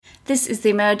This is the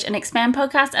Emerge and Expand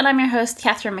podcast, and I'm your host,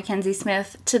 Catherine Mackenzie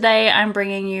Smith. Today, I'm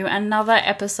bringing you another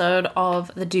episode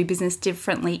of the Do Business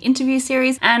Differently interview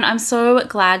series, and I'm so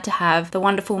glad to have the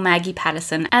wonderful Maggie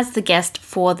Patterson as the guest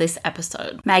for this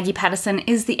episode. Maggie Patterson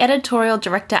is the editorial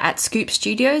director at Scoop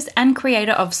Studios and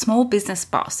creator of Small Business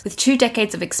Boss. With 2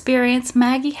 decades of experience,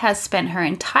 Maggie has spent her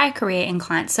entire career in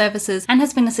client services and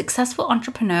has been a successful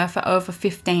entrepreneur for over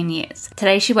 15 years.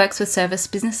 Today, she works with service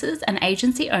businesses and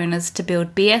agency owners to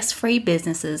build BS-free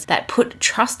businesses that put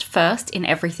trust first in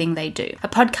everything they do. A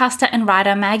podcaster and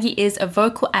writer, Maggie is a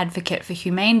vocal advocate for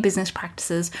humane business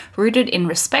practices rooted in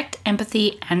respect,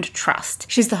 empathy, and trust.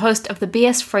 She's the host of the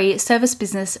BS-free Service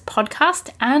Business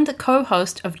podcast and the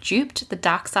co-host of Duped, the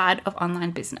Dark Side of Online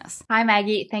Business. Hi,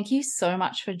 Maggie. Thank you so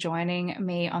much for joining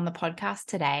me on the podcast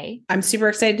today. I'm super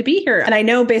excited to be here. And I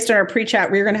know based on our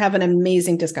pre-chat, we're going to have an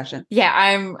amazing discussion. Yeah,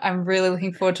 I'm really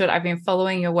looking forward to it. I've been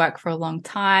following your work for a long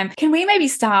time. Can we maybe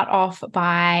start off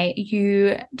by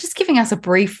you just giving us a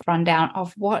brief rundown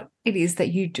of what it is that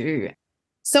you do?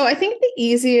 So I think the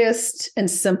easiest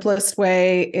and simplest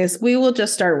way is we will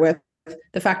just start with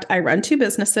the fact I run 2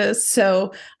 businesses.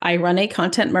 So I run a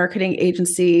content marketing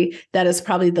agency. That is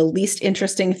probably the least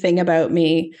interesting thing about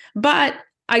me, but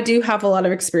I do have a lot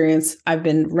of experience. I've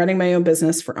been running my own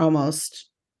business for almost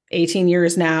 18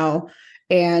 years now.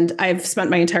 And I've spent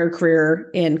my entire career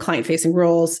in client-facing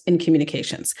roles in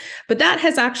communications. But that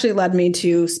has actually led me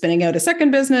to spinning out a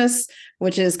second business,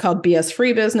 which is called BS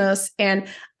Free Business. And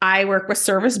I work with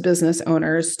service business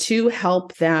owners to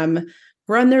help them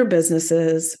run their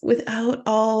businesses without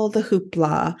all the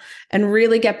hoopla and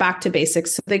really get back to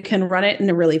basics so they can run it in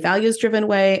a really values-driven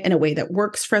way, in a way that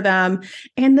works for them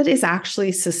and that is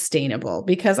actually sustainable.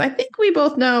 Because I think we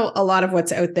both know a lot of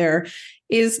what's out there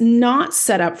is not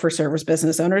set up for service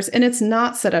business owners, and it's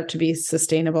not set up to be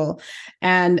sustainable.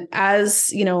 And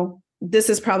as you know, this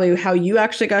is probably how you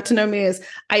actually got to know me, is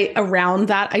around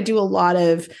that, I do a lot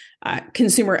of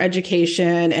consumer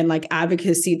education and like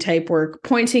advocacy type work,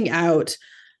 pointing out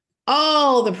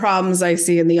all the problems I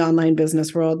see in the online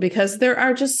business world, because there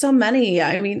are just so many.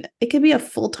 I mean, it could be a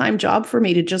full-time job for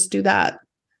me to just do that.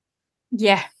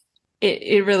 Yeah.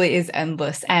 It really is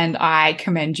endless. And I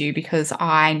commend you, because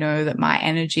I know that my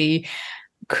energy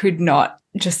could not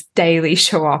just daily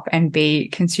show up and be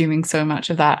consuming so much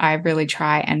of that. I really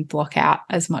try and block out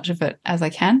as much of it as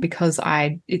I can, because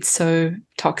it's so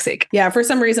toxic. Yeah, for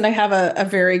some reason I have a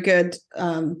very good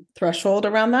threshold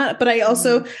around that. But I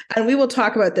also, and we will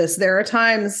talk about this, there are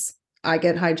times I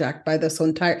get hijacked by this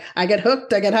one. I get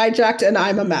hooked, I get hijacked, and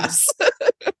I'm a mess.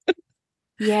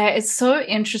 Yeah, it's so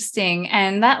interesting.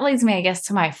 And that leads me, I guess,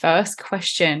 to my first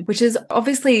question, which is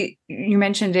obviously you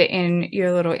mentioned it in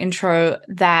your little intro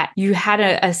that you had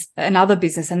another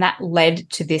business, and that led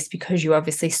to this because you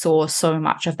obviously saw so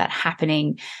much of that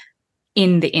happening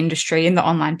in the industry, in the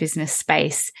online business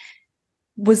space.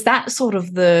 Was that sort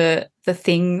of the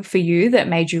thing for you that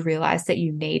made you realize that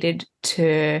you needed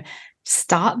to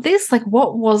start this? Like,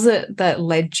 what was it that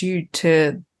led you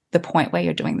to the point where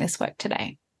you're doing this work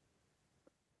today?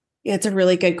 Yeah, it's a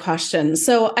really good question.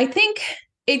 So I think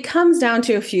it comes down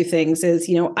to a few things.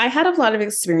 I had a lot of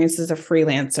experience as a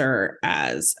freelancer,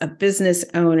 as a business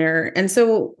owner. And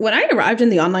so when I arrived in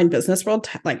the online business world,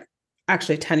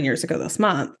 actually 10 years ago this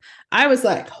month, I was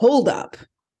like, hold up,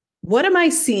 what am I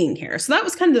seeing here? So that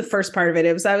was kind of the first part of it.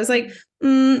 I was like,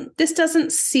 this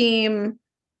doesn't seem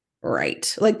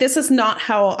right. Like, this is not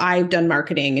how I've done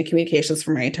marketing and communications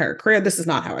for my entire career. This is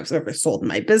not how I've ever sold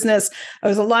my business. I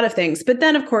was a lot of things. But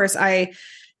then, of course, I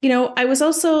was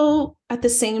also at the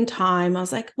same time, I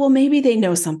was like, well, maybe they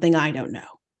know something I don't know.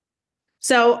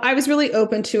 So I was really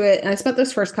open to it. And I spent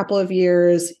those first couple of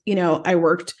years, I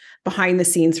worked behind the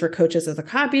scenes for coaches as a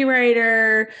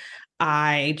copywriter.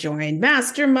 I joined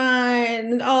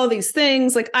Mastermind, all these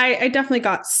things. Like I definitely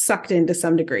got sucked in to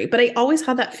some degree, but I always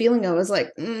had that feeling. I was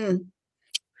like,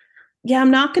 yeah, I'm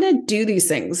not going to do these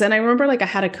things. And I remember I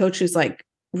had a coach who's like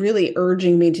really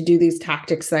urging me to do these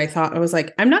tactics that I was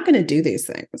like, I'm not going to do these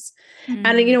things. Mm-hmm.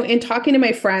 And, in talking to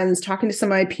my friends, talking to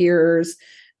some of my peers,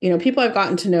 people I've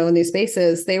gotten to know in these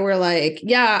spaces, they were like,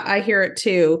 yeah, I hear it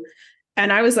too.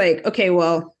 And I was like, okay,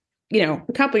 well, a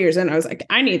couple of years in, I was like,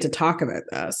 I need to talk about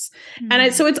this. Mm-hmm.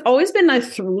 And so it's always been a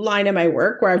through line in my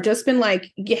work where I've just been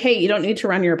like, hey, you don't need to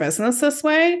run your business this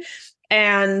way.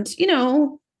 And,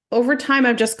 over time,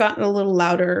 I've just gotten a little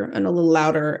louder and a little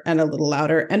louder and a little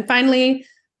louder. And finally,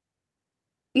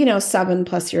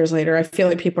 7+ years later, I feel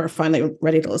like people are finally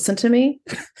ready to listen to me.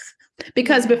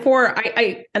 Because before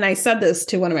I said this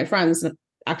to one of my friends,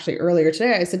 actually earlier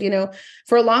today, I said,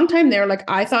 for a long time there,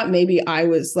 I thought maybe I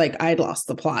was I'd lost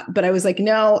the plot, but I was like,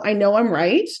 no, I know I'm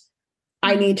right.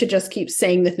 I need to just keep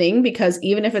saying the thing, because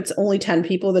even if it's only 10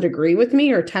 people that agree with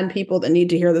me or 10 people that need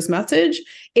to hear this message,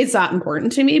 it's that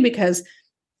important to me, because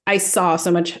I saw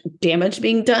so much damage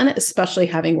being done, especially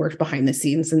having worked behind the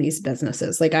scenes in these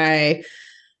businesses. Like I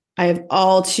have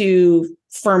all too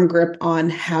firm grip on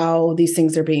how these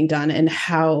things are being done and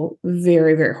how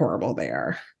very, very horrible they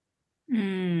are.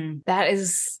 That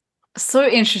is so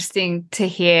interesting to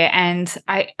hear. And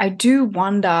I do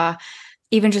wonder,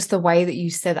 even just the way that you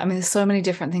said that, I mean, there's so many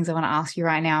different things I want to ask you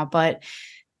right now, but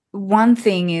one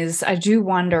thing is, I do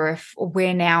wonder if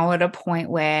we're now at a point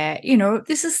where,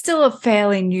 this is still a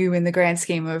fairly new, in the grand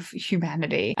scheme of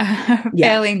humanity,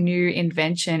 fairly new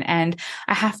invention. And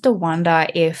I have to wonder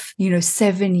if,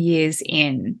 7 years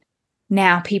in,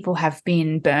 now people have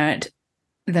been burnt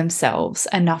themselves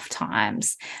enough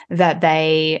times that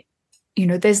they,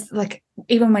 there's like,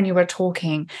 even when you were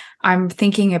talking, I'm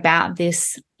thinking about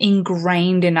this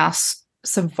ingrained in us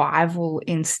survival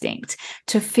instinct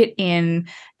to fit in,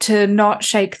 to not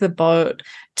shake the boat,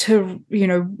 to,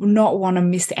 not want to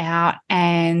miss out.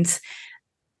 And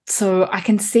so I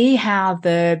can see how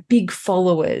the big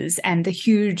followers and the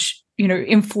huge,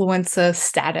 influencer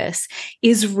status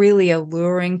is really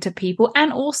alluring to people,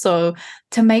 and also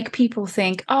to make people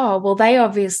think, oh, well, they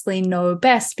obviously know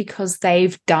best because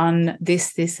they've done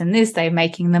this, this, and this. They're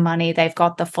making the money. They've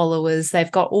got the followers.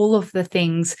 They've got all of the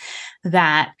things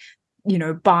that,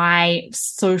 by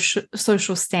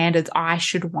social standards, I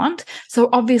should want. So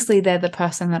obviously they're the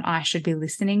person that I should be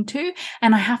listening to.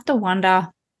 And I have to wonder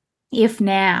if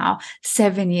now,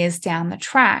 7 years down the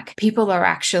track, people are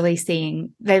actually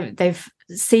seeing, they've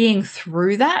seeing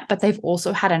through that, but they've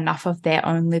also had enough of their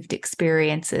own lived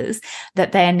experiences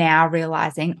that they're now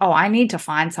realizing, oh, I need to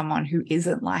find someone who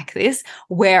isn't like this.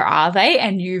 Where are they?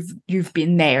 And you've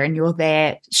been there, and you're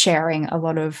there sharing a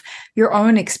lot of your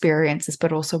own experiences,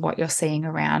 but also what you're seeing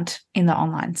around in the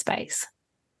online space.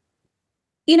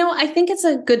 I think it's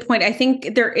a good point. I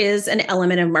think there is an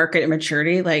element of market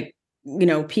immaturity. Like,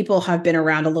 people have been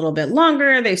around a little bit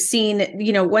longer. They've seen,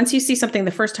 once you see something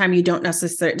the first time, you don't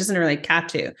necessarily, it doesn't really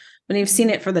catch you. When you've seen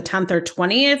it for the 10th or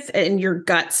 20th and your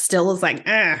gut still is like,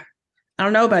 I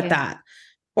don't know about that.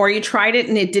 Or you tried it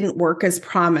and it didn't work as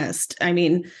promised. I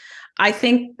mean, I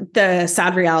think the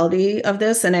sad reality of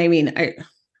this, and I mean, it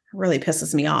really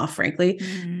pisses me off, frankly,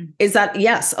 is that,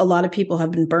 yes, a lot of people have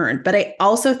been burned. But I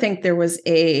also think there was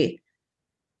a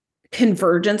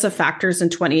convergence of factors in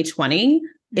 2020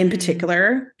 in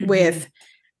particular, with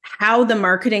how the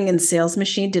marketing and sales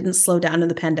machine didn't slow down in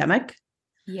the pandemic.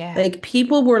 Yeah. Like,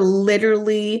 people were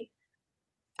literally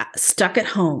stuck at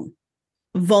home,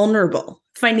 vulnerable,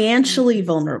 financially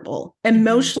vulnerable,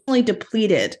 emotionally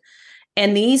depleted.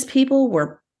 And these people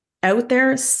were out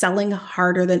there selling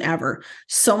harder than ever.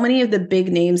 So many of the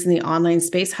big names in the online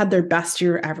space had their best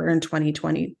year ever in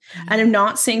 2020. And I'm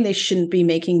not saying they shouldn't be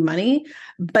making money,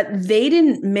 but they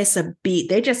didn't miss a beat.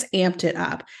 They just amped it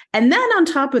up. And then on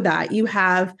top of that, you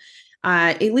have,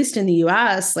 at least in the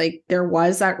US, like, there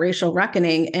was that racial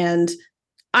reckoning. And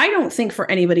I don't think, for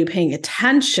anybody paying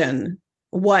attention,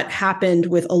 what happened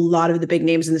with a lot of the big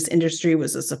names in this industry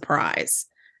was a surprise.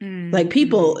 Like,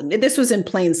 people, this was in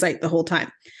plain sight the whole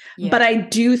time. Yeah. But I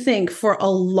do think for a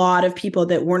lot of people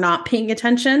that were not paying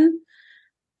attention,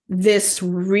 this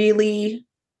really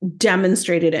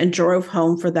demonstrated and drove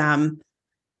home for them,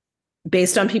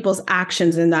 based on people's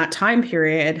actions in that time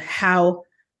period, how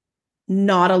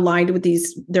not aligned with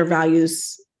their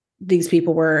values these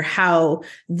people were, how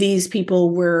these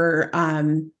people were,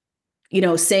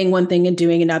 saying one thing and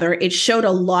doing another. It showed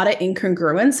a lot of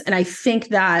incongruence. And I think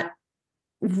that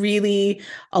really,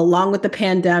 along with the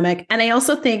pandemic, and I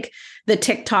also think the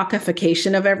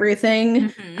TikTokification of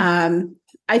everything,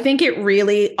 I think it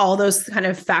really, all those kind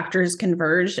of factors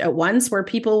converged at once, where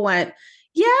people went,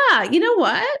 yeah, you know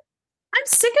what? I'm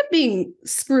sick of being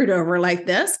screwed over like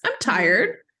this. I'm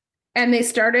tired. And they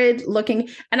started looking,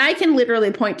 and I can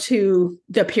literally point to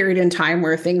the period in time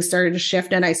where things started to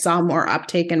shift and I saw more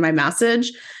uptake in my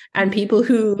message. And people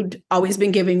who'd always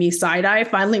been giving me side eye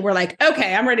finally were like,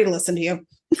 okay, I'm ready to listen to you.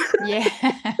 Yeah.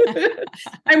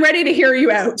 I'm ready to hear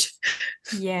you out.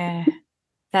 Yeah.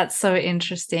 That's so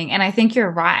interesting. And I think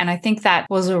you're right. And I think that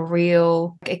was a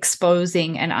real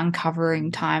exposing and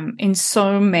uncovering time in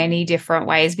so many different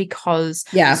ways, because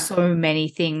so many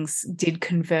things did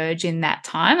converge in that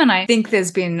time. And I think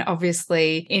there's been,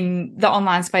 obviously, in the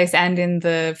online space and in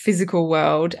the physical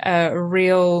world, a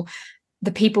real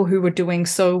the people who were doing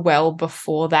so well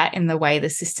before that in the way the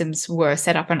systems were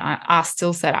set up and are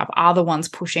still set up are the ones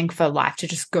pushing for life to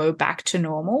just go back to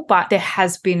normal. But there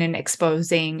has been an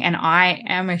exposing, and I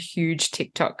am a huge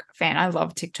TikTok fan. I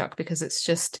love TikTok because it's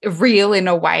just real in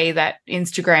a way that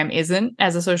Instagram isn't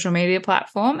as a social media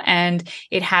platform. And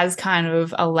it has kind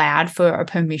of allowed for a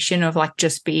permission of like,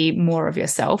 just be more of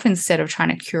yourself instead of trying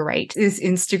to curate this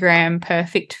Instagram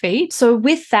perfect feed. So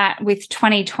with that, with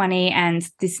 2020 and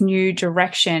this new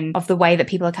direction of the way that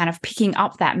people are kind of picking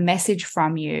up that message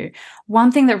from you,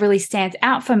 one thing that really stands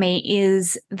out for me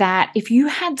is that if you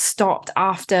had stopped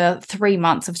after 3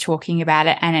 months of talking about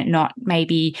it and it not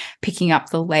maybe picking up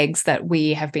the legs that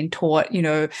we have been taught, you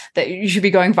know, that you should be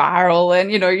going viral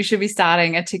and, you know, you should be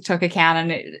starting a TikTok account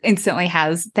and it instantly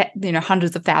has that, you know,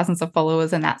 hundreds of thousands of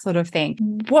followers and that sort of thing.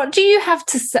 What do you have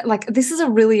to say? Like, this is a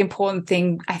really important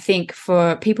thing, I think,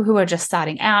 for people who are just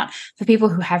starting out, for people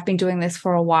who have been doing this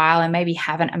for a while and maybe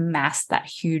haven't amassed that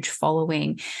huge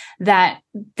following, that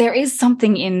there is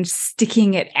something in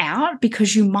sticking it out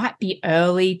because you might be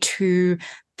early to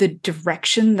the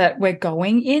direction that we're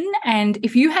going in. And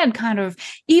if you had kind of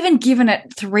even given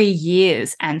it 3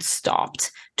 years and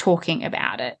stopped talking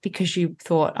about it because you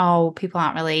thought, oh, people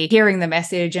aren't really hearing the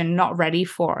message and not ready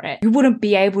for it, you wouldn't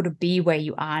be able to be where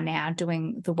you are now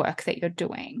doing the work that you're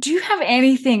doing. Do you have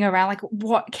anything around like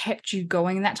what kept you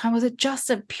going in that time? Was it just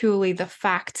purely the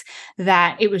fact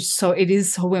that it is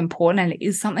so important and it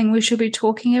is something we should be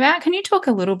talking about? Can you talk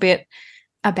a little bit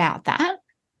about that?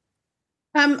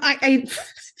 I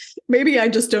maybe I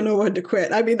just don't know when to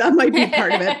quit. I mean, that might be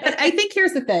part of it. But I think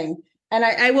here's the thing, and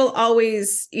I will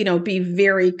always, you know, be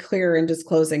very clear in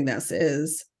disclosing this,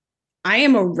 is I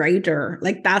am a writer.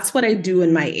 Like, that's what I do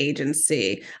in my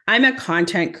agency. I'm a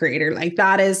content creator. Like,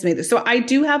 that is me. So I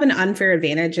do have an unfair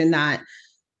advantage in that,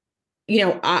 you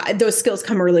know, those skills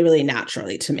come really, really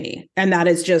naturally to me. And that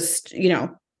is just, you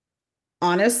know,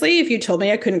 honestly, if you told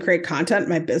me I couldn't create content in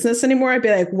my business anymore, I'd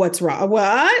be like, what's wrong?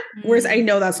 What? Whereas I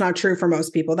know that's not true for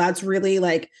most people. That's really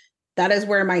like, that is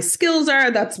where my skills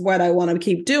are. That's what I want to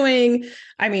keep doing.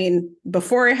 I mean,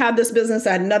 before I had this business,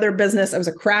 I had another business. I was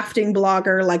a crafting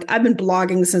blogger. Like, I've been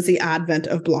blogging since the advent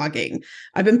of blogging.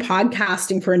 I've been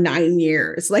podcasting for 9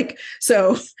 years. Like,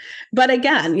 so, but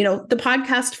again, you know, the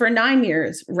podcast for 9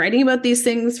 years, writing about these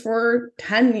things for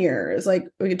 10 years, like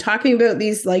we're talking about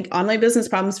these like online business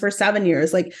problems for 7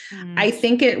 years. Like, I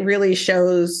think it really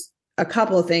shows a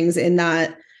couple of things in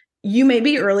that you may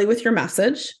be early with your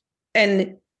message,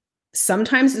 and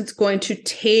sometimes it's going to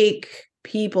take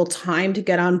people time to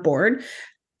get on board.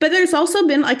 But there's also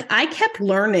been like, I kept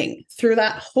learning through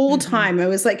that whole time. I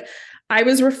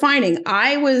was refining.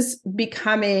 I was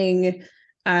becoming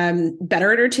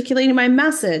better at articulating my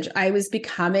message. I was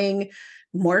becoming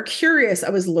more curious. I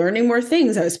was learning more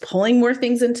things. I was pulling more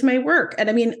things into my work. And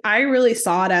I mean, I really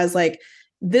saw it as like,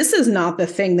 this is not the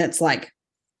thing that's like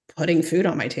putting food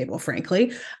on my table,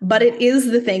 frankly, but it is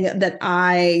the thing that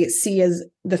I see as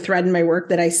the thread in my work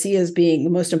that I see as being the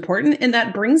most important. And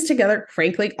that brings together,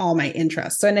 frankly, all my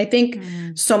interests. And I think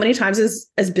so many times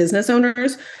as business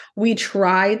owners, we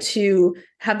try to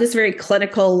have this very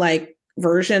clinical like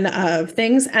version of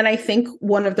things. And I think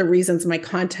one of the reasons my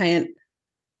content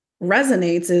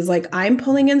resonates is like, I'm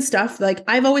pulling in stuff. Like,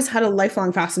 I've always had a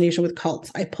lifelong fascination with cults.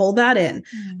 I pull that in.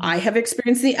 I have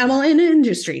experienced the MLM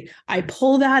industry. I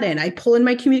pull that in. I pull in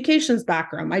my communications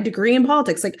background, my degree in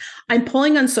politics. Like, I'm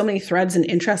pulling on so many threads and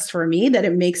interests for me that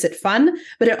it makes it fun,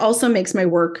 but it also makes my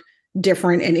work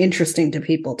different and interesting to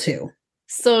people too.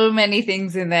 So many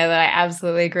things in there that I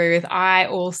absolutely agree with. I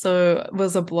also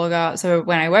was a blogger. So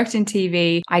when I worked in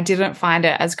TV, I didn't find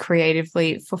it as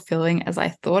creatively fulfilling as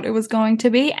I thought it was going to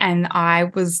be. And I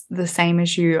was the same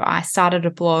as you. I started a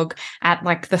blog at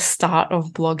like the start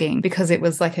of blogging because it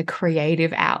was like a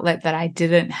creative outlet that I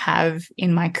didn't have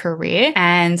in my career.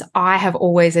 And I have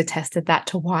always attested that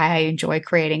to why I enjoy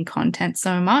creating content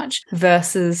so much,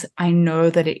 versus I know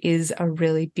that it is a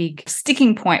really big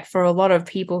sticking point for a lot of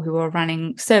people who are running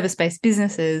service-based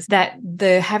businesses, that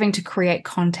the having to create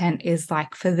content is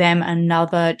like for them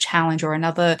another challenge or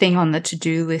another thing on the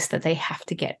to-do list that they have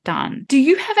to get done. Do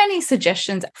you have any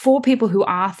suggestions for people who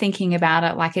are thinking about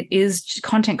it, like it is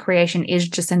content creation is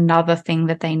just another thing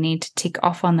that they need to tick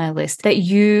off on their list, that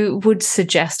you would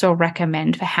suggest or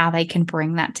recommend for how they can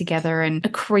bring that together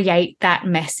and create that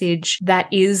message that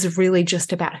is really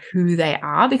just about who they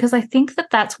are? Because I think that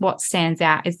that's what stands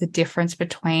out, is the difference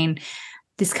between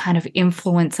this kind of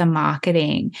influencer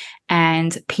marketing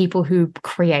and people who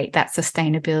create that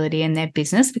sustainability in their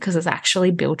business, because it's actually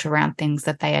built around things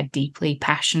that they are deeply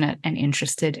passionate and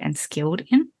interested and skilled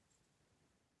in.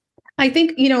 I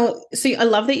think, so I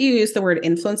love that you use the word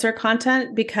influencer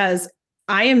content, because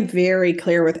I am very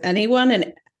clear with anyone,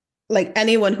 and like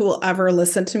anyone who will ever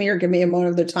listen to me or give me a moment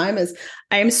of their time, is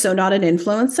I am so not an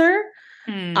influencer.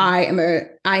 I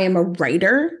am a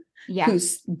writer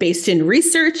who's based in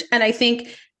research. And I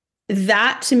think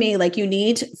that, to me, like, you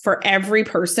need, for every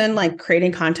person like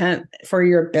creating content for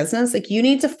your business, like, you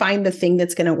need to find the thing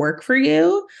that's going to work for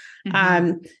you.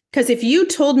 Because if you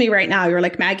told me right now, you're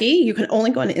like, Maggie, you can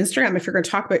only go on Instagram if you're going to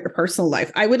talk about your personal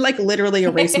life, I would like literally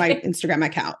erase my Instagram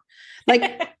account.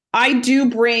 Like, I do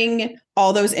bring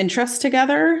all those interests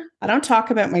together. I don't talk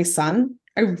about my son.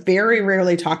 I very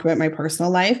rarely talk about my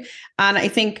personal life. And I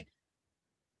think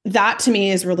that, to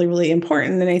me, is really, really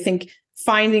important. And I think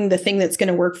finding the thing that's going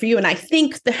to work for you. And I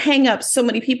think the hang up so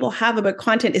many people have about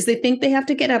content is they think they have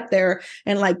to get up there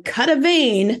and like cut a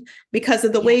vein because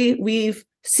of the way we've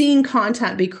seen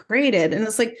content be created. And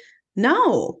it's like,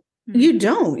 no, you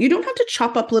don't. You don't have to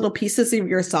chop up little pieces of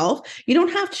yourself. You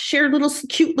don't have to share little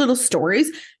cute little stories.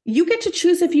 You get to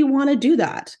choose if you want to do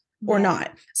that or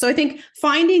not. So I think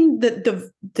finding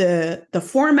the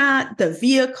format, the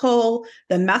vehicle,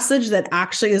 the message that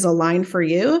actually is aligned for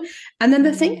you. And then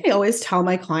the thing I always tell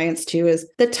my clients too is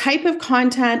the type of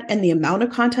content and the amount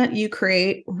of content you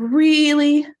create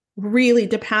really, really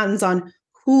depends on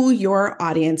who your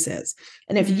audience is.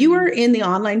 And if you are in the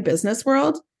online business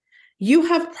world, you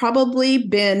have probably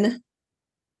been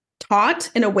taught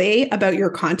in a way about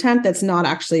your content that's not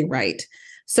actually right.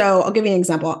 So I'll give you an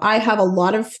example. I have a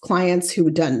lot of clients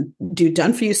who do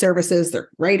done-for-you services. They're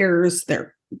writers,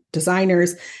 they're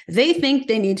designers. They think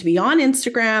they need to be on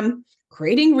Instagram,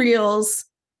 creating reels.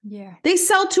 Yeah. They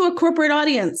sell to a corporate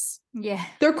audience. Yeah.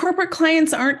 Their corporate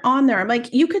clients aren't on there. I'm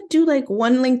like, you could do like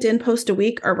one LinkedIn post a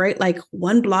week, or write like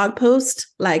one blog post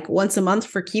like once a month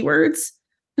for keywords.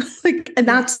 Like, and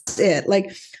that's it.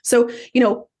 Like, so,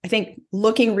 I think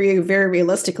looking very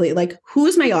realistically, like,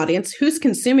 who's my audience, who's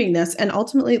consuming this, and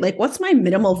ultimately, like, what's my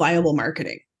minimal viable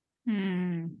marketing?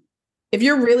 If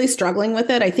you're really struggling with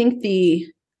it, I think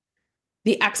the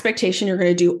expectation you're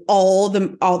going to do all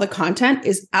the content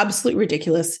is absolutely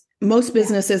ridiculous. Most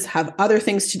businesses have other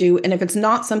things to do. And if it's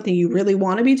not something you really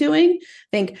want to be doing, I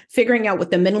think figuring out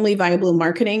what the minimally viable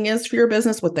marketing is for your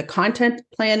business, what the content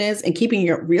plan is, and keeping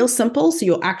it real simple so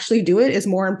you'll actually do it is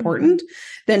more important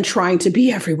than trying to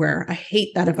be everywhere. I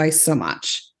hate that advice so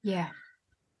much. Yeah.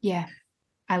 Yeah.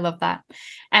 I love that.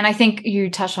 And I think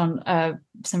you touch on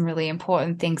some really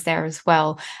important things there as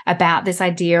well about this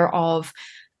idea of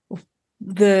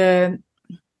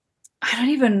I don't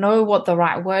even know what the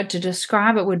right word to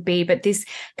describe it would be, but this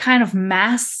kind of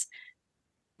mass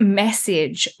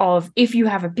message of, if you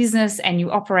have a business and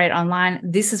you operate online,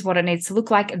 this is what it needs to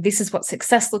look like. This is what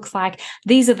success looks like.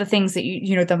 These are the things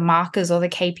that the markers or the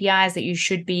KPIs that you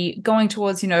should be going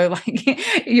towards,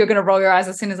 like you're going to roll your eyes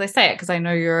as soon as I say it, because I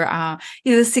know you're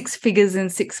the 6 figures in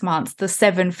 6 months, the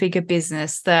 7-figure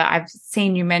business, I've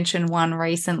seen you mention one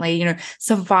recently,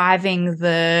 surviving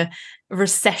the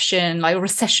recession, like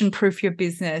recession-proof your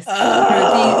business.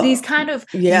 These kind of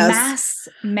mass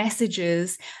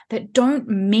messages that don't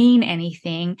mean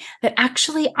anything, that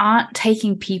actually aren't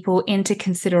taking people into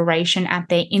consideration at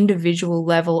their individual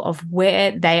level of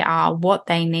where they are, what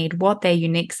they need, what their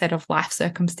unique set of life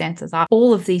circumstances are.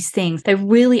 All of these things, they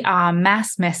really are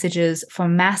mass messages for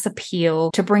mass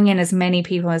appeal to bring in as many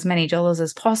people, as many dollars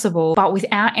as possible, but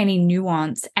without any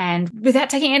nuance and without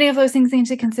taking any of those things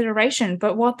into consideration.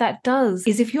 But what that does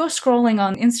is, if you're scrolling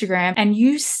on Instagram and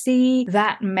you see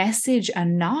that message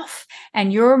enough,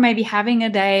 and you're maybe having a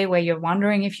day where you're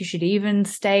wondering if you should even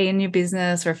stay in your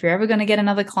business, or if you're ever going to get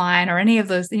another client, or any of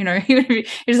those, even if you're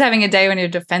just having a day when your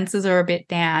defenses are a bit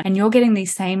down, and you're getting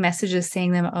these same messages,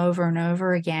 seeing them over and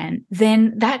over again,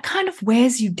 then that kind of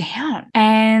wears you down.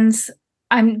 And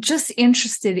I'm just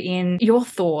interested in your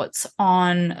thoughts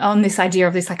on this idea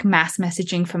of this like mass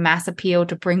messaging for mass appeal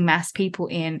to bring mass people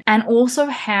in, and also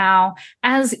how,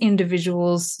 as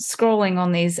individuals scrolling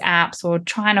on these apps or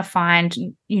trying to find,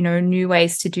 new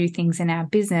ways to do things in our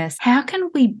business, how can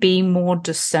we be more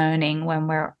discerning when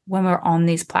we're on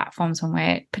these platforms, when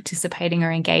we're participating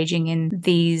or engaging in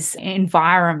these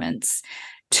environments,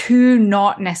 to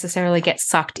not necessarily get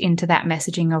sucked into that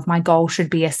messaging of, my goal should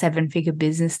be a 7-figure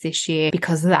business this year,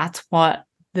 because that's what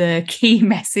the key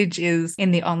message is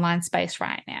in the online space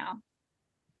right now?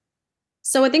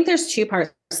 So I think there's 2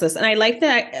 parts to this. And I like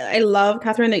that. I love,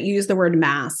 Catherine, that you use the word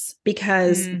mass,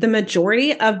 because the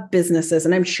majority of businesses,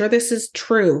 and I'm sure this is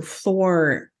true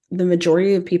for the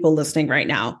majority of people listening right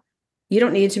now, you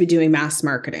don't need to be doing mass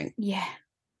marketing. Yeah.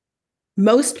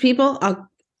 Most people,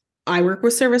 I work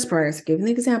with service providers. Give an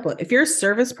example. If you're a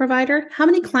service provider, how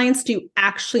many clients do you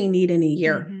actually need in a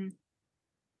year? Mm-hmm.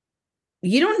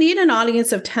 You don't need an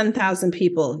audience of 10,000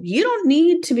 people. You don't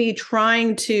need to be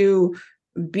trying to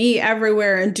be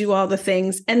everywhere and do all the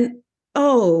things. And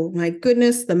oh my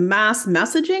goodness, the mass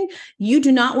messaging, you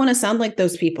do not want to sound like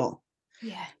those people.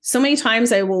 Yeah. So many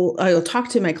times I'll talk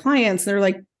to my clients and they're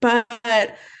like, but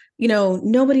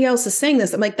nobody else is saying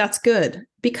this. I'm like, that's good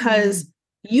because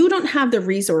you don't have the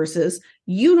resources.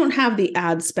 You don't have the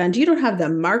ad spend. You don't have the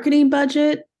marketing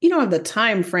budget. You don't have the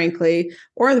time, frankly,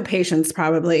 or the patience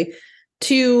probably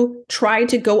to try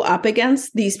to go up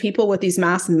against these people with these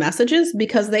mass messages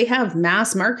because they have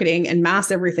mass marketing and mass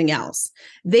everything else.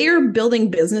 They are building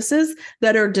businesses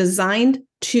that are designed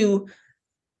to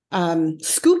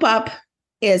scoop up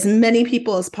as many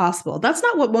people as possible. That's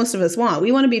not what most of us want.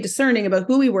 We want to be discerning about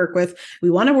who we work with. We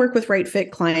want to work with right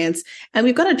fit clients. And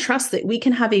we've got to trust that we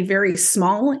can have a very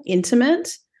small,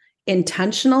 intimate,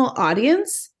 intentional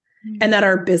audience and that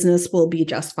our business will be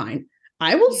just fine.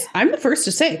 I'm the first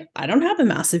to say, I don't have a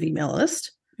massive email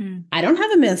list. I don't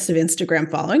have a massive Instagram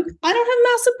following. I don't have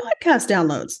massive podcast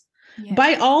downloads. Yeah.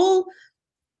 By all,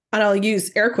 and I'll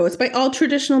use air quotes, by all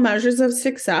traditional measures of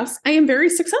success, I am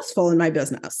very successful in my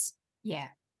business. Yeah.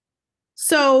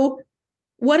 So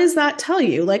what does that tell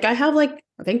you? Like I have I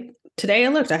think today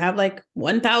I have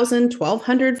 1,000,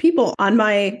 1,200 people on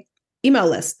my email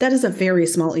list. That is a very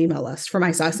small email list for my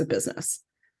size of business.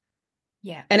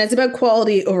 Yeah. And it's about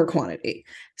quality over quantity.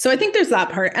 So I think there's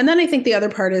that part. And then I think the other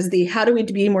part is how do we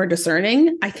be more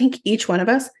discerning? I think each one of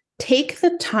us take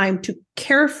the time to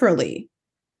carefully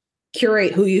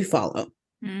curate who you follow.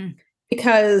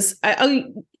 Because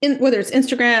whether it's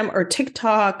Instagram or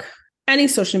TikTok, any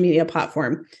social media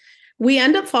platform, we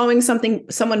end up following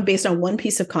someone based on one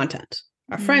piece of content.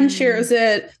 Our friend shares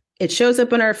it. It shows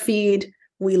up in our feed.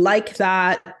 We like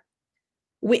that.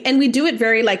 We do it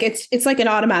very it's like an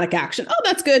automatic action. Oh,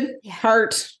 that's good. Yeah.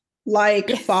 Heart,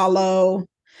 follow.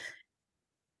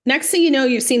 Next thing you know,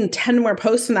 you've seen 10 more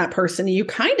posts from that person. And you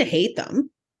kind of hate them.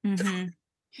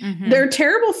 They're a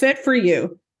terrible fit for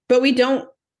you, but we don't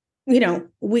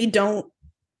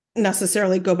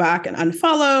necessarily go back and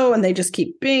unfollow and they just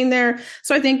keep being there.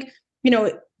 So I think,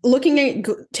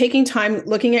 taking time,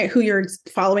 looking at who you're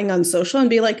following on social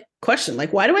and be question,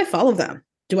 why do I follow them?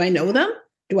 Do I know them?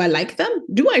 Do I like them?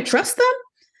 Do I trust them?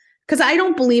 Because I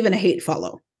don't believe in a hate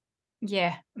follow.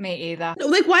 Yeah, me either.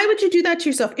 Why would you do that to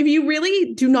yourself? If you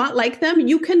really do not like them,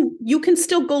 you can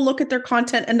still go look at their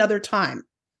content another time.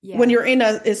 Yeah. When you're in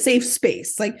a safe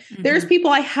space. There's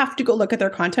people I have to go look at their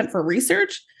content for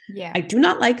research. Yeah. I do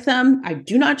not like them. I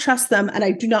do not trust them. And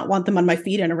I do not want them on my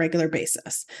feed on a regular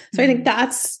basis. So I think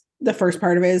that's the first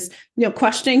part of it is,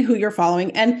 questioning who you're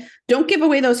following and don't give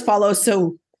away those follows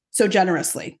so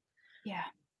generously. Yeah.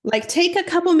 Take a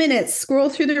couple minutes, scroll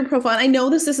through their profile. I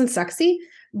know this isn't sexy,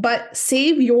 but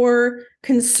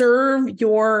conserve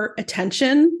your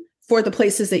attention for the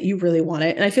places that you really want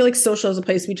it. And I feel like social is a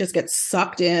place we just get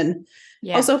sucked in.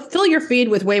 Yeah. Also, fill your feed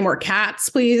with way more cats,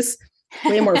 please.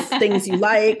 Way more things you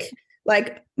like.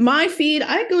 My feed,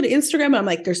 I go to Instagram and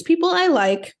I'm there's people I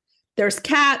like. There's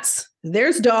cats.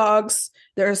 There's dogs.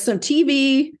 There's some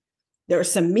TV. There's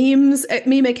some memes at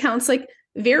meme accounts.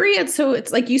 Vary it. So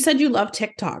it's you said you love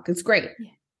TikTok. It's great.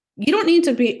 Yeah. You don't need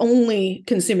to be only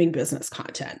consuming business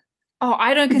content. Oh,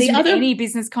 I don't consume any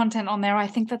business content on there. I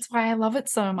think that's why I love it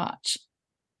so much.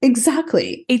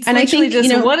 Exactly. It's literally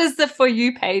just, what is the For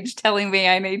You page telling me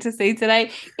I need to see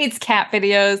today? It's cat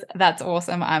videos. That's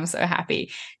awesome. I'm so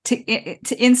happy. To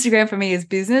Instagram for me is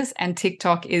business and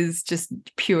TikTok is just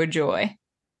pure joy.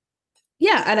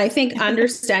 Yeah. And I think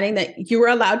understanding that you are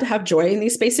allowed to have joy in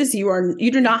these spaces. You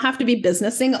do not have to be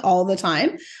businessing all the time.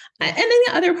 And then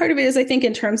the other part of it is, I think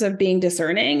in terms of being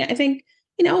discerning, I think,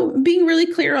 being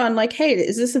really clear on hey,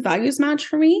 is this a values match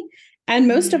for me? And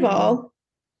most of all,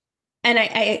 and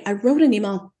I wrote an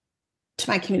email to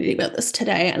my community about this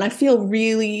today, and I feel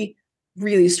really,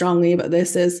 really strongly about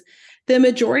this, is the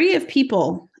majority of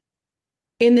people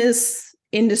in this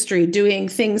industry doing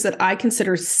things that I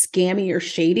consider scammy or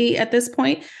shady at this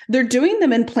point, they're doing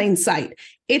them in plain sight.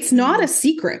 It's not a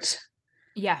secret.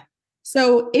 Yeah.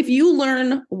 So if you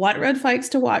learn what red flags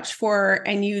to watch for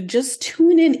and you just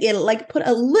tune in, put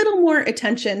a little more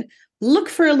attention, look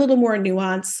for a little more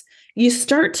nuance, you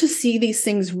start to see these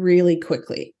things really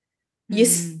quickly. You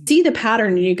see the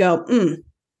pattern and you go,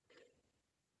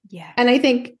 Yeah. And I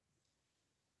think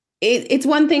it's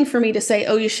one thing for me to say,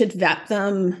 oh, you should vet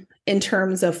them in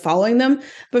terms of following them.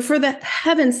 But for the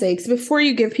heaven's sakes, before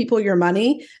you give people your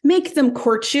money, make them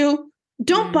court you.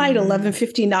 Don't buy at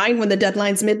 11:59 when the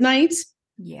deadline's midnight.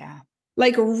 Yeah.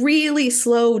 Like really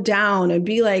slow down and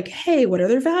be like, hey, what are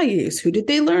their values? Who did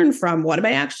they learn from? What am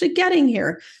I actually getting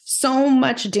here? So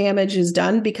much damage is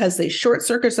done because they short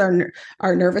circuits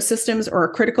our nervous systems or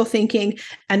our critical thinking,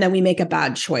 and then we make a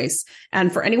bad choice.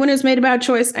 And for anyone who's made a bad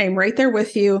choice, I am right there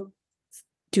with you.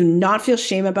 Do not feel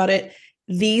shame about it.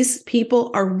 These people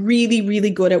are really,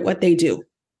 really good at what they do.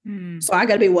 So I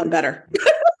got to be one better.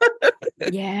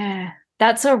 Yeah.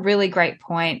 That's a really great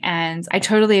point. And I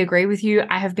totally agree with you.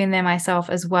 I have been there myself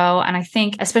as well. And I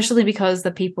think, especially because the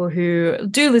people who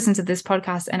do listen to this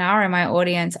podcast and are in my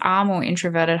audience are more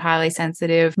introverted, highly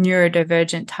sensitive,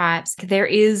 neurodivergent types, there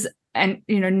is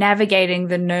navigating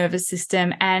the nervous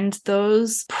system and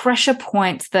those pressure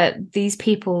points that these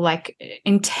people like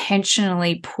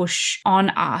intentionally push on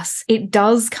us. It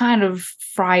does kind of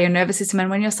fry your nervous system. And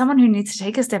when you're someone who needs to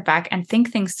take a step back and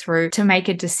think things through to make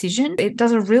a decision, it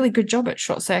does a really good job at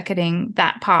short-circuiting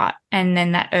that part. And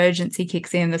then that urgency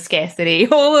kicks in, the scarcity,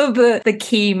 all of the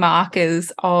key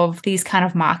markers of these kind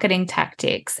of marketing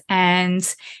tactics.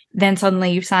 And then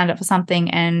suddenly you've signed up for something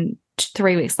and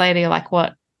 3 weeks later, you're like,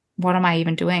 what am I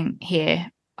even doing here?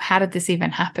 How did this even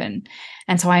happen?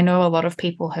 And so I know a lot of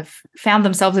people have found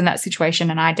themselves in that situation,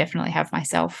 and I definitely have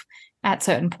myself at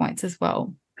certain points as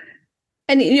well.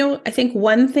 And, I think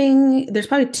one thing, there's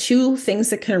probably 2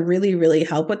 things that can really, really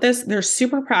help with this. They're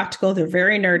super practical. They're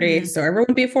very nerdy. So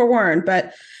everyone be forewarned.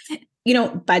 But,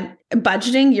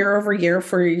 budgeting year over year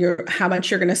for how much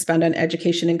you're going to spend on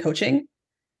education and coaching.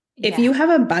 If you have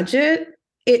a budget,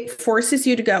 it forces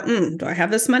you to go, do I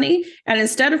have this money? And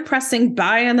instead of pressing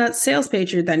buy on that sales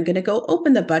page, you're then going to go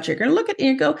open the budget. You're going to look at it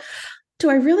and go, do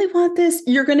I really want this?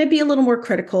 You're going to be a little more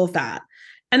critical of that.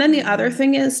 And then the other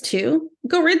thing is too,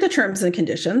 go read the terms and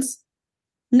conditions.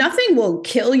 Nothing will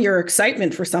kill your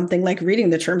excitement for something like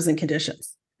reading the terms and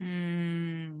conditions.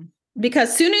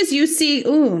 Because soon as you see,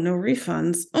 oh, no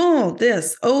refunds, oh,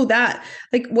 this, oh, that,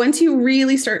 like once you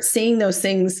really start seeing those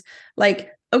things,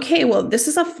 like, okay, well, this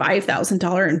is a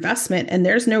 $5,000 investment and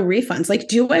there's no refunds. Like,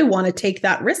 do I want to take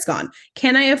that risk on?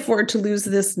 Can I afford to lose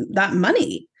that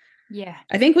money? Yeah.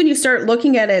 I think when you start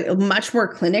looking at it much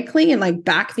more clinically and like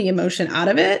back the emotion out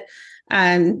of it,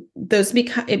 and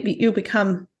you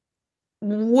become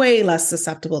way less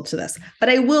susceptible to this. But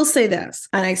I will say this,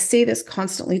 and I say this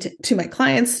constantly to my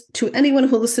clients, to anyone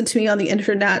who listens to me on the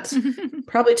internet,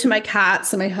 probably to my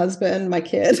cats and my husband, my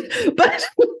kid, but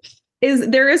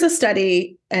there is a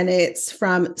study, and it's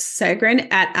from Segrin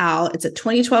et al. It's a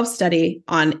 2012 study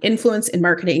on influence in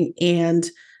marketing and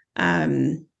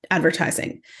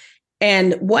advertising.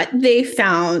 And what they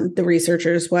found, the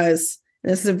researchers, was,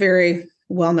 this is a very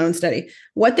well-known study,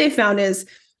 what they found is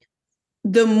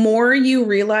the more you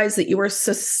realize that you are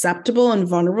susceptible and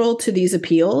vulnerable to these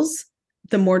appeals,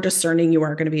 the more discerning you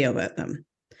are going to be about them.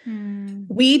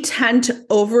 We tend to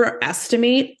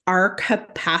overestimate our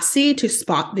capacity to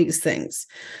spot these things.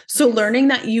 So learning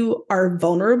that you are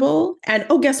vulnerable and,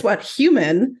 oh, guess what?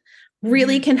 Human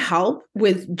really can help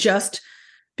with just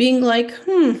being like,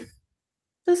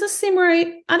 does this seem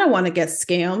right? I don't want to get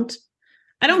scammed.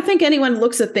 I don't think anyone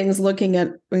looks at things looking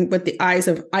at with the eyes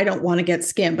of, I don't want to get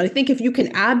scammed. But I think if you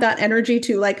can add that energy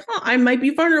to like, I might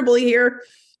be vulnerable here.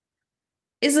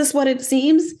 Is this what it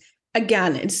seems?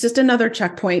 Again, it's just another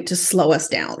checkpoint to slow us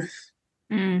down.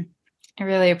 I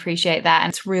really appreciate that.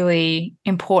 And it's really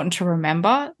important to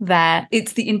remember that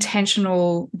it's the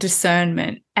intentional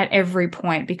discernment at every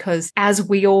point, because as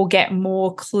we all get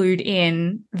more clued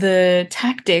in, the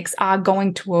tactics are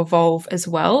going to evolve as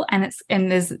well. And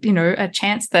there's, a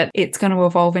chance that it's going to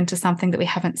evolve into something that we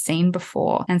haven't seen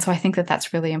before. And so I think that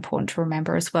that's really important to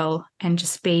remember as well, and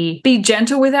just be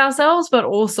gentle with ourselves, but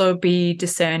also be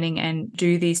discerning and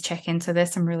do these check-ins. So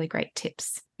there's some really great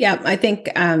tips. Yeah, I think,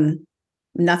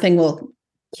 nothing will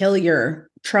kill your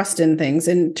trust in things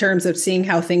in terms of seeing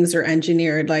how things are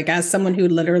engineered. Like, as someone who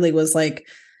literally was like,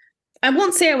 I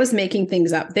won't say I was making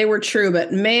things up. They were true,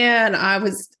 but man, I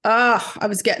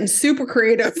was getting super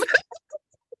creative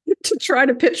to try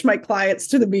to pitch my clients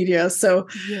to the media. So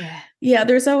yeah,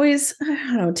 there's always, I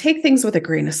don't know, take things with a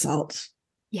grain of salt.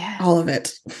 Yeah. All of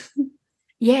it.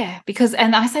 Yeah, because,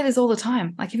 and I say this all the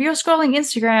time, like if you're scrolling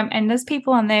Instagram and there's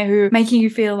people on there who are making you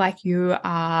feel like you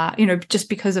are, just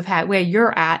because of where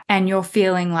you're at, and you're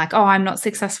feeling like, oh, I'm not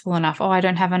successful enough. Oh, I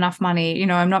don't have enough money.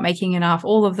 I'm not making enough,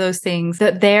 all of those things,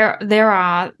 that there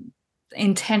are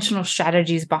intentional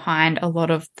strategies behind a lot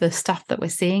of the stuff that we're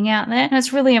seeing out there. And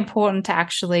it's really important to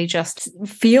actually just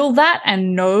feel that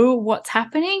and know what's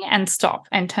happening and stop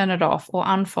and turn it off or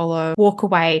unfollow, walk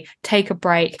away, take a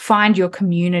break, find your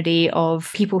community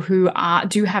of people who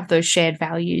do have those shared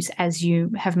values, as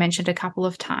you have mentioned a couple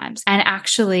of times, and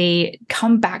actually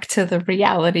come back to the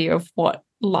reality of what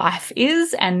life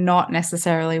is and not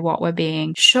necessarily what we're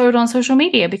being showed on social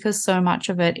media, because so much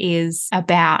of it is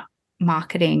about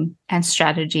marketing and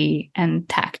strategy and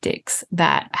tactics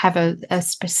that have a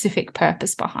specific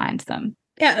purpose behind them.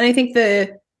 Yeah. And I think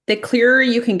the clearer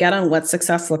you can get on what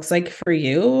success looks like for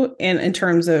you in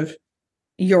terms of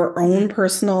your own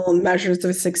personal measures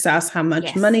of success, how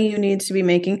much money you need to be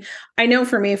making. I know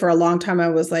for me, for a long time, I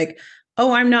was like,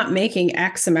 oh, I'm not making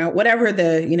X amount, whatever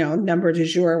the, number du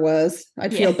jour was,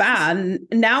 I'd feel bad. And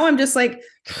now I'm just like,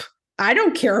 I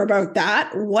don't care about that,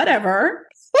 whatever.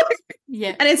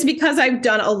 Yeah. And it's because I've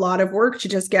done a lot of work to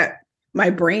just get my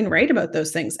brain right about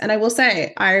those things. And I will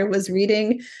say, I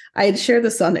had shared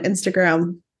this on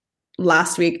Instagram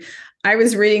last week. I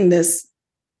was reading this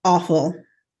awful,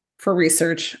 for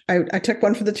research, I took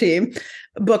one for the team,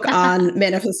 book on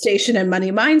manifestation and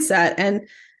money mindset. And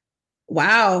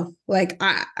wow, like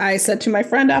I said to my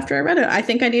friend after I read it, I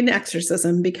think I need an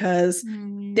exorcism, because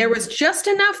there was just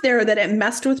enough there that it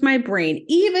messed with my brain.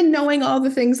 Even knowing all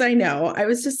the things I know, I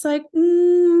was just like,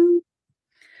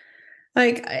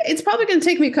 like, it's probably going to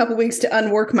take me a couple of weeks to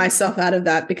unwork myself out of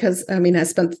that, because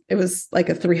it was like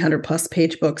a 300+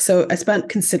 page book. So I spent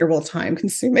considerable time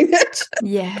consuming it.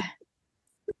 Yeah.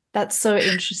 That's so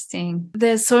interesting.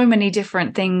 There's so many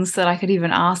different things that I could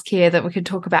even ask here that we could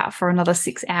talk about for another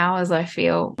 6 hours, I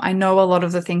feel. I know a lot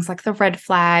of the things like the red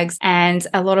flags and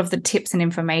a lot of the tips and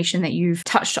information that you've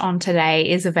touched on today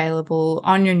is available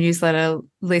on your newsletter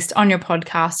list, on your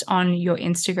podcast, on your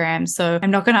Instagram. So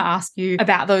I'm not going to ask you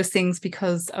about those things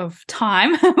because of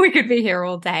time. We could be here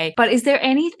all day. But is there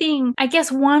anything, I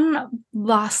guess one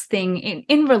last thing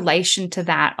in relation to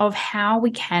that, of how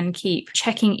we can keep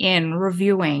checking in,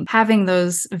 reviewing, having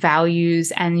those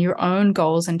values and your own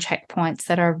goals and checkpoints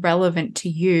that are relevant to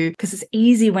you, because it's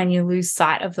easy when you lose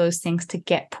sight of those things to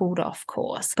get pulled off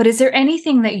course. But is there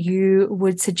anything that you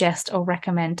would suggest or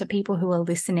recommend to people who are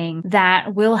listening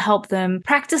that will help them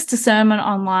practice discernment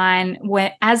online,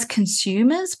 where as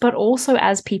consumers, but also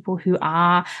as people who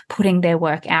are putting their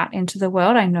work out into the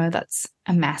world? I know that's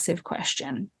a massive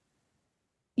question.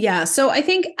 Yeah. So I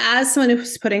think as someone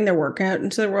who's putting their work out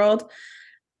into the world,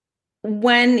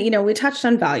 when, we touched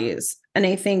on values, and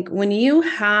I think when you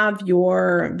have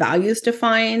your values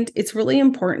defined, it's really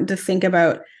important to think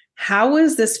about, how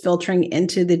is this filtering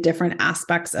into the different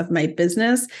aspects of my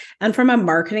business? And from a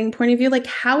marketing point of view, like,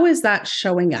 how is that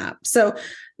showing up? So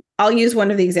I'll use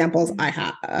one of the examples I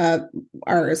have,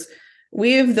 ours.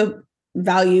 We have the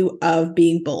value of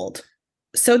being bold.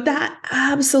 So that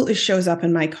absolutely shows up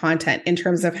in my content in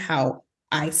terms of how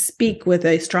I speak with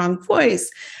a strong voice,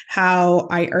 how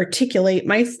I articulate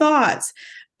my thoughts.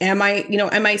 Am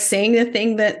I saying the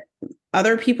thing that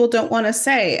other people don't want to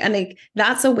say? And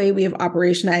that's a way we have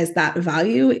operationalized that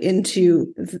value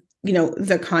into,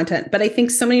 the content. But I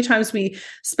think so many times we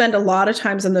spend a lot of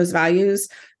times on those values,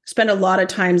 spend a lot of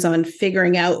times on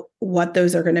figuring out what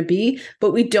those are going to be,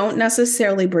 but we don't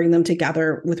necessarily bring them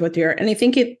together with what they are. And I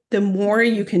think the more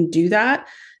you can do that,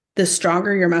 the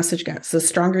stronger your message gets, the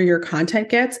stronger your content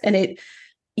gets. And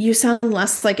you sound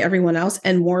less like everyone else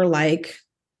and more like,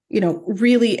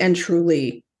 really and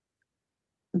truly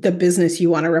the business you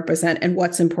want to represent and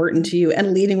what's important to you.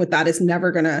 And leading with that is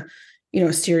never going to,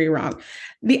 steer you wrong.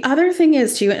 The other thing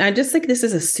is too, and I just think this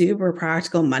is a super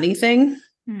practical money thing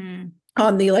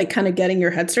on the kind of getting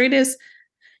your head straight, is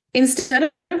instead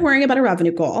of worrying about a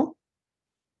revenue goal,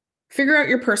 figure out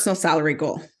your personal salary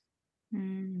goal.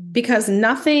 Because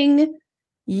the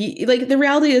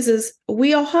reality is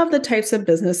we all have the types of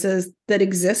businesses that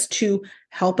exist to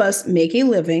help us make a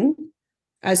living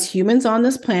as humans on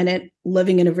this planet,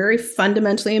 living in a very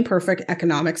fundamentally imperfect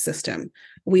economic system.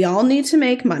 We all need to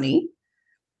make money,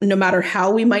 no matter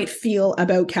how we might feel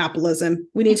about capitalism.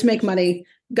 We need to make money.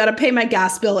 Got to pay my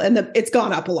gas bill, and it's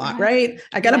gone up a lot, right?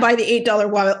 I got to buy the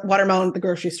 $8 watermelon at the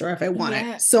grocery store if I want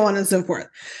it, so on and so forth.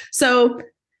 So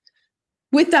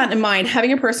with that in mind,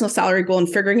 having a personal salary goal and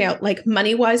figuring out,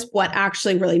 money-wise, what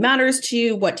actually really matters to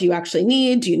you, what do you actually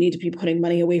need? Do you need to be putting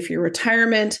money away for your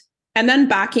retirement? And then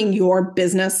backing your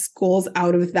business goals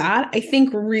out of that, I think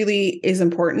really is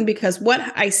important, because what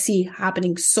I see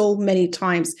happening so many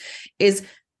times is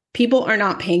people are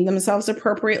not paying themselves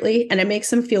appropriately, and it makes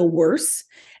them feel worse.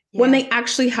 when they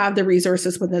actually have the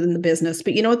resources within the business.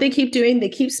 But you know what they keep doing? They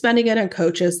keep spending it on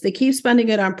coaches. They keep spending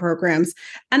it on programs.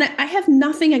 And I have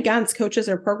nothing against coaches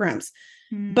or programs,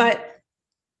 but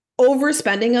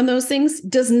overspending on those things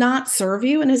does not serve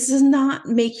you, and it does not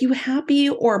make you happy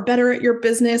or better at your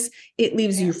business. It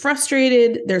leaves you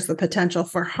frustrated. There's the potential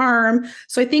for harm.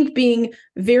 So I think being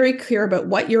very clear about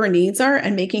what your needs are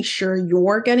and making sure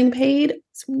you're getting paid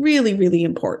is really, really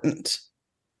important.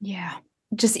 Yeah.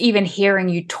 Just even hearing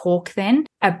you talk then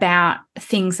about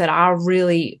things that are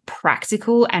really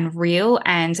practical and real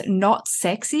and not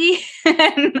sexy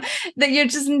and that you're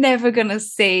just never going to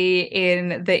see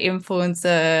in the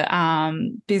influencer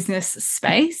business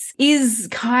space is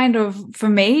kind of, for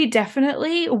me,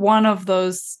 definitely one of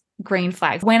those green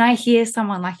flags. When I hear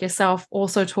someone like yourself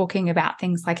also talking about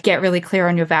things like get really clear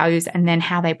on your values and then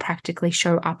how they practically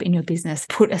show up in your business,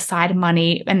 put aside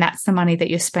money, and that's the money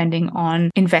that you're spending on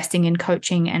investing in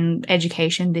coaching and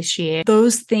education this year.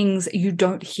 Those things you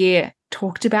don't hear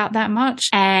talked about that much.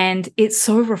 And it's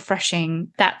so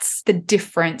refreshing. That's the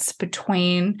difference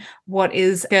between what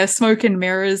is a smoke and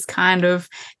mirrors kind of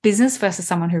business versus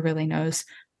someone who really knows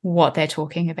what they're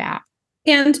talking about.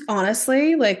 And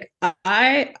honestly, like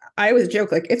I always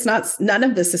joke, like none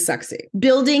of this is sexy.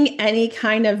 Building any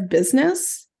kind of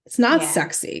business, it's not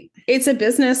sexy. It's a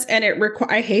business, and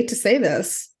I hate to say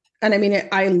this. And I mean,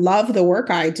 I love the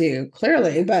work I do,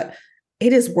 clearly, but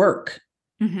it is work.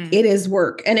 Mm-hmm. It is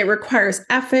work, and it requires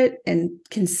effort and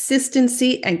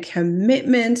consistency and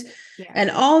commitment and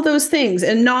all those things,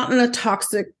 and not in a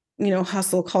toxic,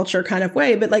 hustle culture kind of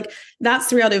way. But like, that's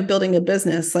the reality of building a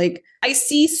business. Like, I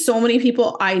see so many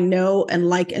people I know and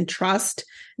like and trust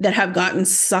that have gotten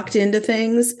sucked into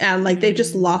things and like they've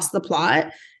just lost the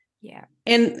plot. Yeah.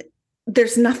 And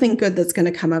there's nothing good that's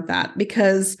going to come of that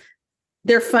because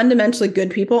they're fundamentally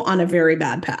good people on a very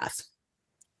bad path.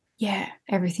 Yeah,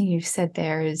 everything you've said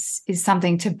there is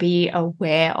something to be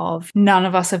aware of. None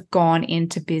of us have gone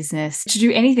into business to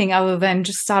do anything other than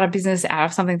just start a business out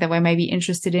of something that we're maybe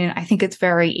interested in. I think it's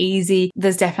very easy.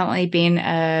 There's definitely been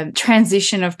a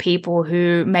transition of people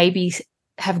who maybe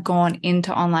have gone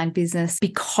into online business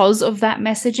because of that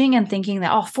messaging and thinking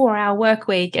that, 4-hour work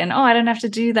week and, I don't have to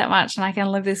do that much and I can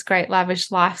live this great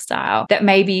lavish lifestyle, that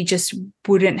maybe just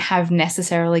wouldn't have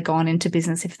necessarily gone into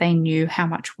business if they knew how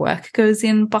much work goes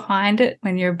in behind it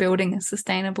when you're building a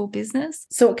sustainable business.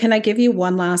 So can I give you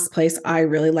one last place I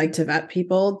really like to vet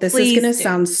people? This Please is going to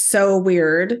sound so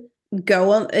weird.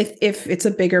 Go on, if it's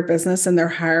a bigger business and they're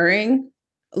hiring,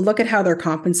 look at how they're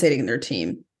compensating their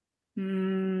team.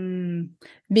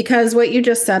 Because what you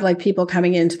just said, like people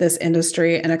coming into this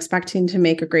industry and expecting to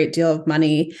make a great deal of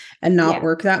money and not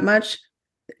work that much,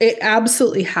 it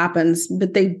absolutely happens,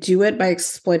 but they do it by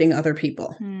exploiting other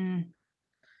people.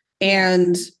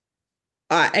 And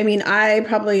I mean, I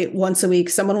probably once a week,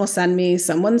 someone will send me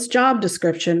someone's job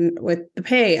description with the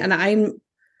pay. And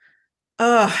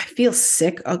I feel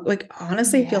sick. Like,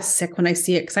 honestly, I feel sick when I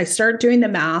see it because I start doing the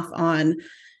math on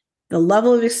the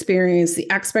level of experience, the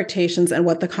expectations, and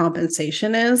what the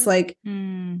compensation is. Like,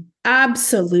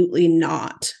 absolutely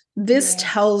not. This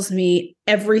tells me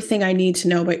everything I need to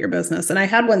know about your business. And I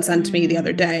had one sent to me the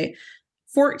other day,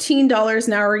 $14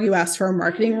 an hour US for a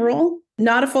marketing role,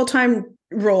 not a full-time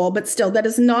role, but still, that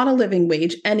is not a living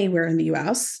wage anywhere in the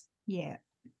US. Yeah.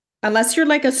 Unless you're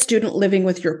like a student living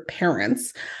with your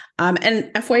parents.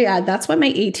 And FYI, that's what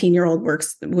my 18-year-old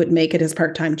would make at his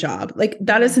part-time job. Like,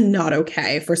 that is not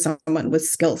okay for someone with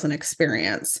skills and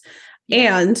experience.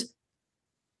 Yeah. And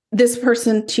this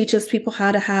person teaches people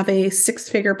how to have a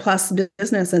 6-figure plus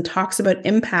business and talks about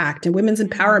impact and women's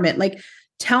empowerment. Like,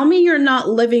 tell me you're not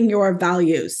living your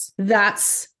values.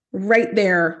 That's right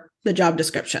there, the job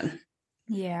description.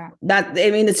 Yeah.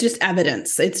 It's just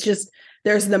evidence. It's just,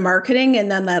 there's the marketing.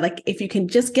 And then that, like, if you can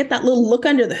just get that little look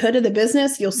under the hood of the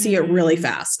business, you'll see it really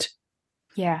fast.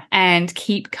 Yeah. And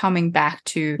keep coming back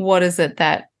to what is it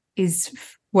that is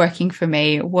working for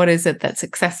me? What is it that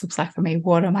success looks like for me?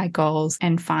 What are my goals?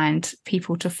 And find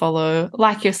people to follow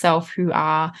like yourself who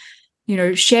are,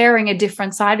 sharing a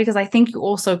different side, because I think you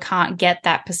also can't get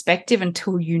that perspective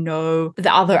until you know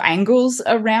the other angles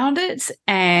around it.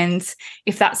 And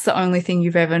if that's the only thing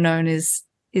you've ever known is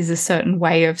a certain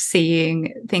way of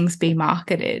seeing things be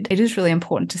marketed, it is really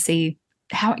important to see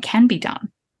how it can be done.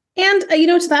 And,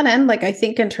 to that end, like, I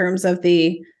think in terms of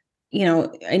the,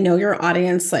 I know your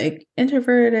audience, like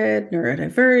introverted,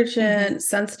 neurodivergent,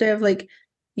 sensitive, like,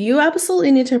 you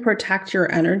absolutely need to protect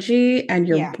your energy and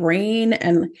your brain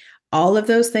and all of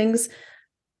those things.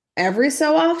 Every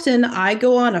so often I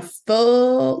go on a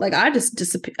full, like, I just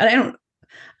disappear. I don't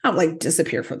like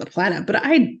disappear from the planet, but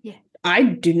I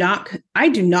do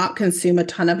not consume a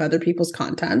ton of other people's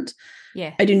content.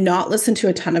 Yeah. I do not listen to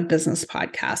a ton of business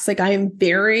podcasts. Like, I am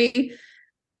very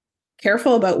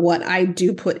careful about what I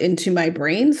do put into my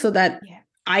brain so that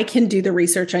I can do the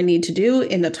research I need to do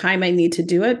in the time I need to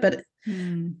do it. But,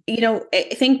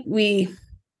 I think we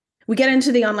get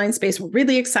into the online space. We're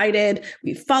really excited.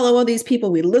 We follow all these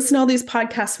people. We listen to all these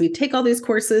podcasts. We take all these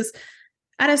courses.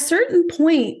 At a certain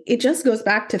point, it just goes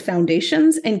back to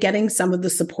foundations and getting some of the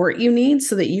support you need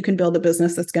so that you can build a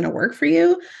business that's going to work for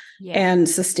you and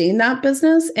sustain that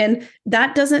business. And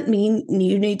that doesn't mean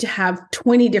you need to have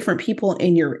 20 different people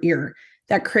in your ear.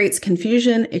 That creates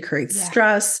confusion. It creates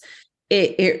stress.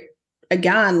 It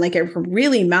again, like, it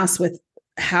really mess with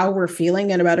how we're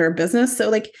feeling and about our business. So,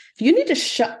 like, if you need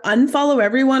to unfollow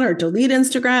everyone or delete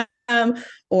Instagram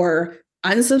or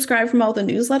unsubscribe from all the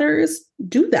newsletters,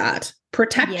 do that.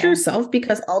 Protect yourself,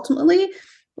 because ultimately,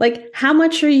 like, how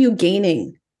much are you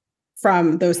gaining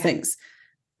from those things?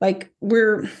 Like,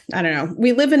 I don't know,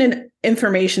 we live in an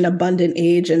information abundant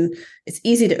age, and it's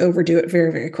easy to overdo it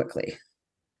very, very quickly.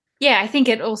 Yeah, I think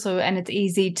and it's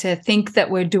easy to think that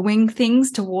we're doing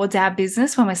things towards our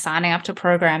business when we're signing up to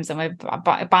programs and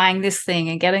we're buying this thing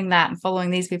and getting that and following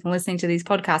these people and listening to these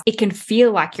podcasts. It can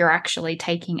feel like you're actually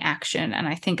taking action. And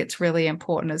I think it's really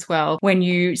important as well, when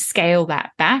you scale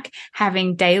that back,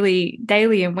 having daily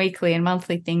and weekly and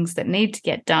monthly things that need to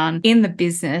get done in the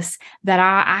business that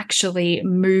are actually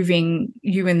moving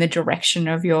you in the direction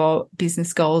of your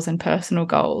business goals and personal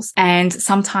goals. And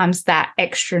sometimes that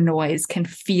extra noise can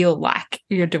feel like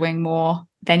you're doing more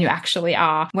than you actually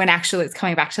are, when actually it's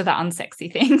coming back to the unsexy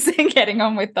things and getting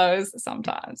on with those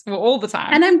sometimes, well, all the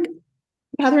time. And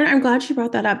I'm glad you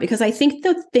brought that up, because I think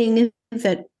the thing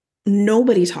that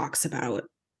nobody talks about,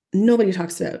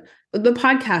 the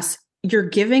podcast, you're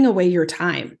giving away your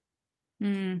time.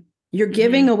 You're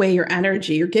giving away your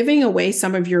energy. You're giving away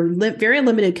some of your very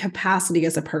limited capacity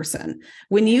as a person.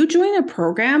 When you join a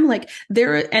program, like,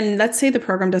 and let's say the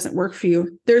program doesn't work for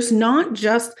you, there's not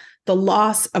just the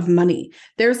loss of money.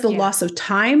 There's the loss of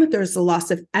time. There's the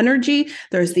loss of energy.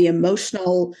 There's the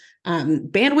emotional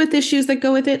bandwidth issues that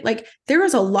go with it. Like, there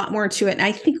is a lot more to it. And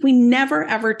I think we never,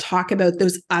 ever talk about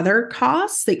those other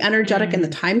costs, the energetic and the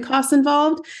time costs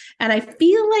involved. And I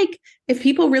feel like if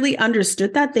people really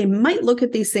understood that, they might look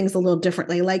at these things a little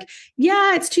differently. Like,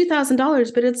 yeah, it's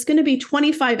 $2,000, but it's going to be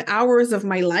 25 hours of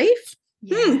my life.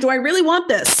 Do I really want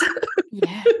this?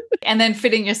 And then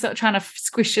trying to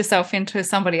squish yourself into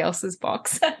somebody else's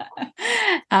box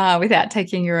without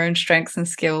taking your own strengths and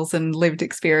skills and lived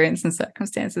experience and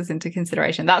circumstances into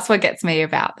consideration. That's what gets me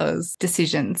about those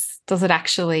decisions. Do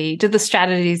the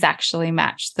strategies actually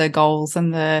match the goals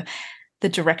and the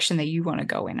direction that you want to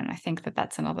go in? And I think that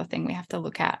that's another thing we have to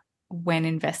look at when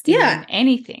investing in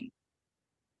anything.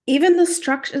 Even the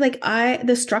structure,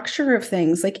 the structure of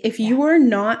things, like, if you are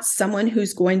not someone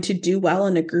who's going to do well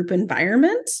in a group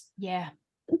environment,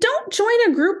 don't join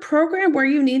a group program where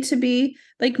you need to be,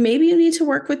 like, maybe you need to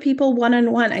work with people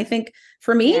one-on-one. I think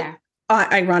for me,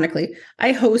 ironically,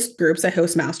 I host groups, I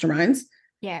host masterminds.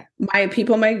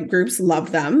 My groups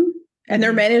love them, and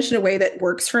they're managed in a way that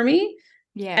works for me.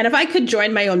 And if I could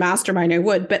join my own mastermind, I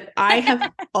would. But I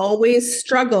have always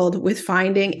struggled with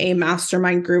finding a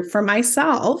mastermind group for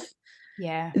myself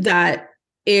that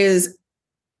is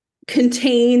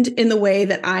contained in the way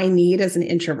that I need as an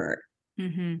introvert.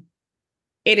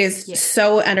 It is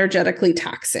so energetically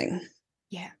taxing.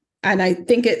 And I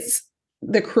think it's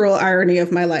the cruel irony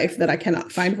of my life that I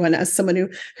cannot find one, as someone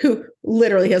who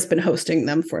literally has been hosting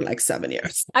them for like 7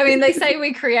 years. I mean, they say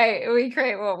we create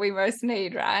what we most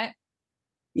need, right?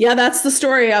 Yeah, that's the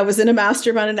story. I was in a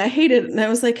mastermind and I hated it. And I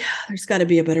was like, there's got to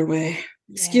be a better way.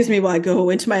 Excuse me while I go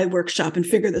into my workshop and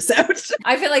figure this out.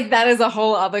 I feel like that is a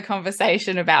whole other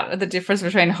conversation about the difference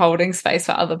between holding space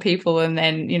for other people and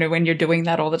then, when you're doing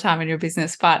that all the time in your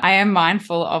business. But I am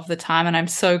mindful of the time, and I'm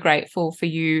so grateful for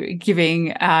you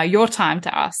giving your time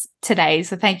to us today.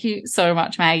 So thank you so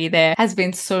much, Maggie. There has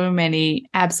been so many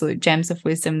absolute gems of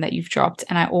wisdom that you've dropped,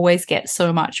 and I always get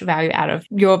so much value out of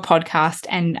your podcast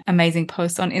and amazing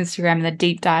posts on Instagram and the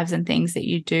deep dives and things that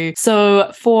you do.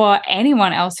 So for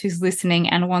anyone else who's listening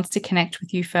and wants to connect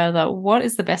with you further, what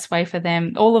is the best way for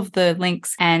them? All of the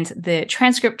links and the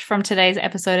transcript from today's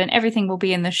episode and everything will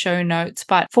be in the show notes.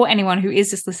 But for anyone who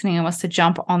is just listening and wants to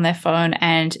jump on their phone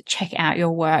and check out your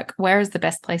work, where is the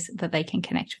best place that they can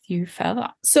connect with you further?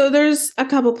 So there's a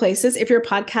couple places. If you're a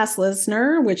podcast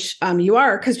listener, which you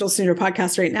are, because you're listening to a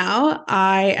podcast right now,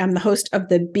 I am the host of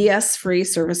the BS Free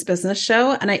Service Business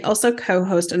Show. And I also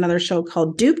co-host another show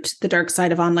called Duped, The Dark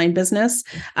Side of Online Business.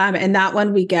 And that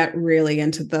one we get really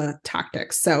into the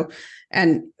tactics. So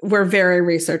And we're very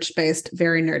research-based,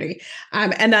 very nerdy.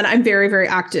 And then I'm very, very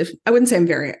active.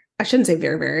 I shouldn't say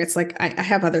very, very. It's like I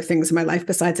have other things in my life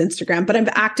besides Instagram, but I'm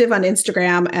active on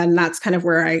Instagram, and that's kind of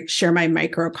where I share my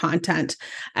micro content.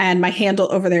 And my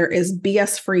handle over there is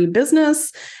BS Free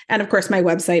Business. And of course, my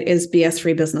website is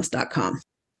bsfreebusiness.com.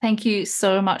 Thank you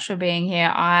so much for being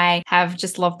here. I have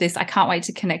just loved this. I can't wait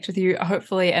to connect with you,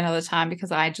 hopefully another time,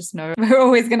 because I just know we're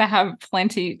always going to have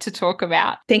plenty to talk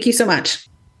about. Thank you so much.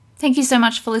 Thank you so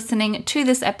much for listening to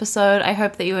this episode. I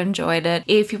hope that you enjoyed it.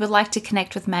 If you would like to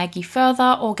connect with Maggie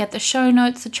further or get the show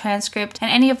notes, the transcript,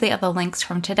 and any of the other links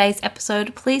from today's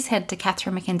episode, please head to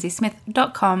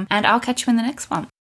catherinemackenziesmith.com, and I'll catch you in the next one.